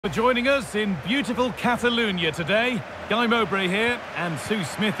For joining us in beautiful Catalonia today. Guy Mowbray here, and Sue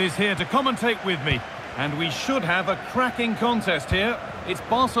Smith is here to commentate with me. And we should have a cracking contest here. It's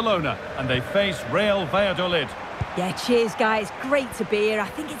Barcelona, and they face Real Valladolid. Yeah, cheers, guys. Great to be here. I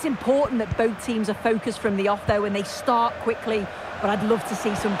think it's important that both teams are focused from the off, though, and they start quickly. But I'd love to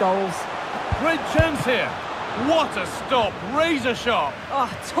see some goals. Great chance here. What a stop. Razor sharp.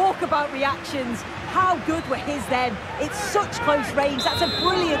 Oh, talk about reactions. How good were his then? It's such close range. That's a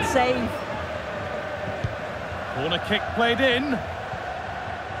brilliant save. Corner kick played in.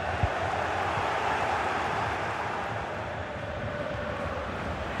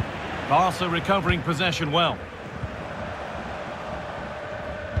 Barca recovering possession well.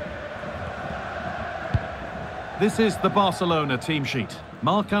 This is the Barcelona team sheet.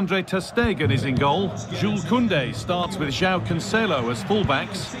 Marc-Andre ter Stegen is in goal. Jules Koundé starts with João Cancelo as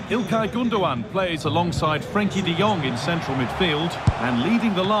fullbacks. Ilkay Gundogan plays alongside Frenkie de Jong in central midfield. And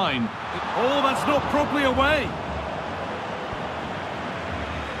leading the line... Oh, that's not properly away!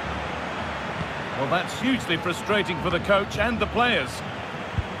 Well, that's hugely frustrating for the coach and the players.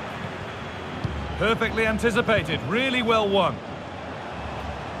 Perfectly anticipated, really well won.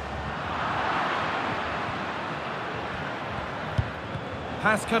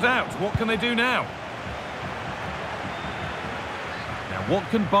 Pass cut out, what can they do now? Now what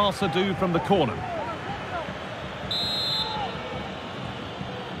can Barca do from the corner?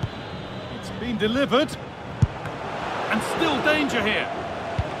 It's been delivered. And still danger here.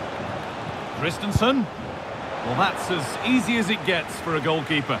 Christensen. Well, that's as easy as it gets for a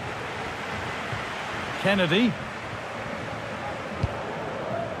goalkeeper. Kennedy.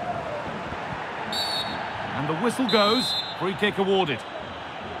 And the whistle goes. Free kick awarded.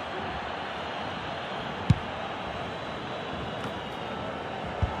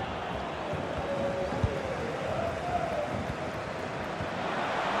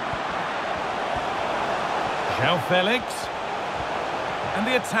 João Felix. And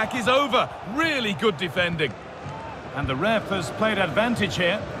the attack is over. Really good defending. And the ref has played advantage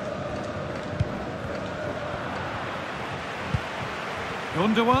here.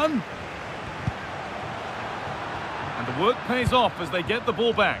 Gundogan. And the work pays off as they get the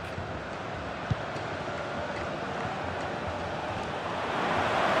ball back.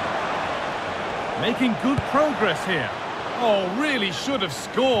 Making good progress here. Oh, really should have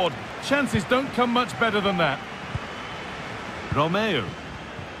scored. Chances don't come much better than that. Romeo.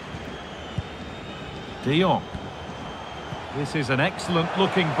 De Jong. This is an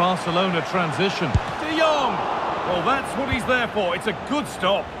excellent-looking Barcelona transition. De Jong! Well, that's what he's there for. It's a good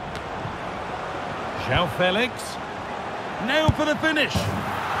stop. João Felix. Now for the finish.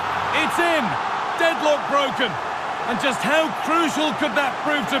 It's in. Deadlock broken. And just how crucial could that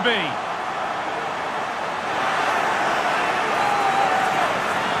prove to be?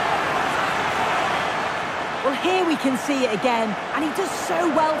 Well, here we can see it again, and he does so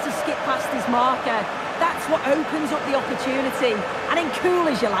well to skip past his marker. That's what opens up the opportunity, and then cool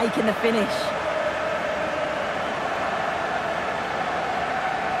as you like in the finish.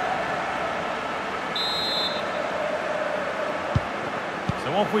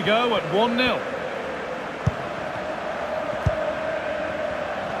 So off we go at 1-0.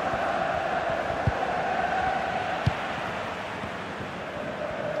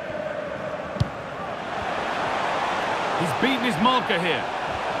 He's beaten his marker here.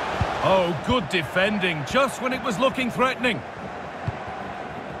 Oh, good defending, just when it was looking threatening.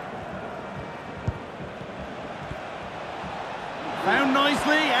 Found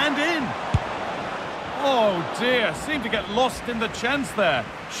nicely and in. Oh dear, seemed to get lost in the chance there.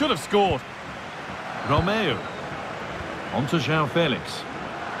 Should have scored. Romeo. On to João Felix.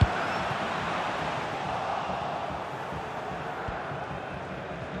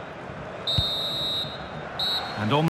 And on